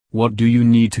What do you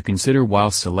need to consider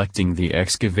while selecting the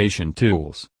excavation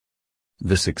tools?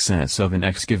 The success of an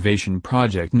excavation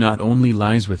project not only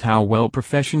lies with how well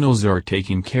professionals are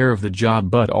taking care of the job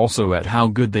but also at how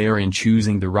good they are in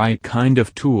choosing the right kind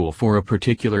of tool for a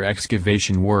particular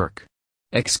excavation work.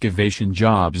 Excavation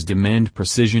jobs demand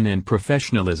precision and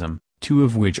professionalism, two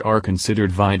of which are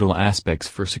considered vital aspects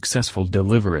for successful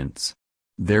deliverance.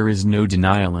 There is no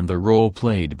denial in the role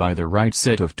played by the right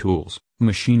set of tools,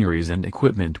 machineries and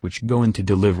equipment which go into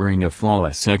delivering a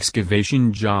flawless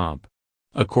excavation job.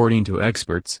 According to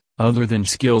experts, other than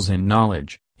skills and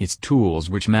knowledge, it's tools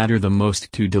which matter the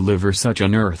most to deliver such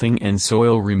an earthing and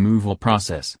soil removal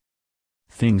process.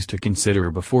 Things to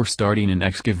consider before starting an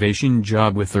excavation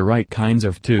job with the right kinds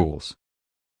of tools.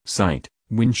 Site.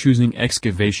 When choosing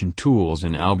excavation tools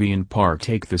in Albion Park,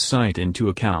 take the site into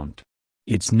account.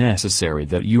 It's necessary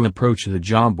that you approach the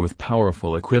job with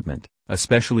powerful equipment,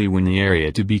 especially when the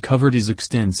area to be covered is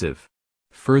extensive.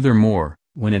 Furthermore,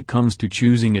 when it comes to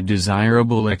choosing a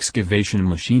desirable excavation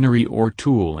machinery or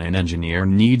tool, an engineer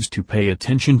needs to pay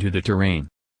attention to the terrain.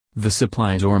 The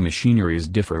supplies or machineries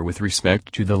differ with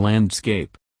respect to the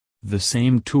landscape. The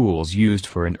same tools used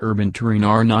for an urban terrain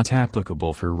are not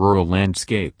applicable for rural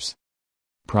landscapes.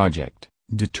 Project.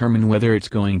 Determine whether it's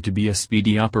going to be a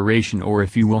speedy operation or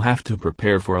if you will have to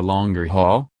prepare for a longer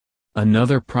haul.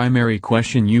 Another primary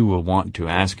question you will want to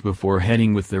ask before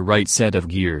heading with the right set of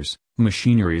gears,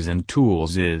 machineries and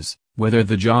tools is, whether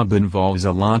the job involves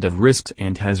a lot of risks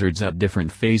and hazards at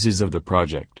different phases of the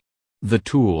project. The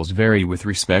tools vary with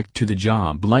respect to the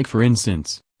job, like for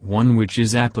instance, one which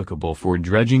is applicable for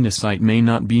dredging a site may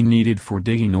not be needed for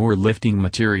digging or lifting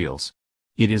materials.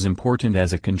 It is important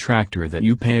as a contractor that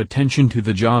you pay attention to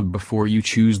the job before you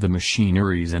choose the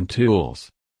machineries and tools.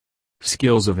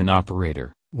 Skills of an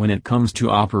operator. When it comes to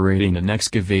operating an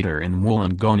excavator in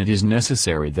Wollongong, it is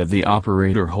necessary that the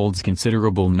operator holds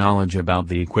considerable knowledge about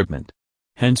the equipment.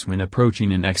 Hence, when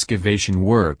approaching an excavation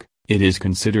work, it is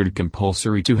considered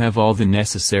compulsory to have all the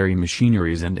necessary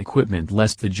machineries and equipment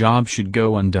lest the job should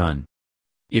go undone.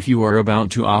 If you are about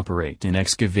to operate an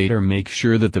excavator, make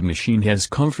sure that the machine has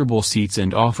comfortable seats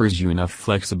and offers you enough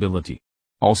flexibility.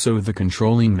 Also, the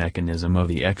controlling mechanism of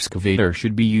the excavator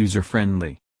should be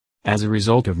user-friendly. As a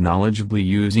result of knowledgeably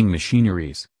using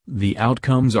machineries, the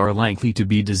outcomes are likely to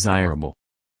be desirable.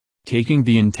 Taking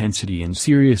the intensity and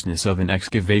seriousness of an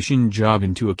excavation job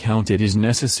into account, it is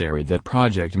necessary that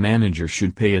project managers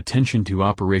should pay attention to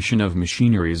operation of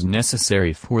machineries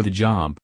necessary for the job,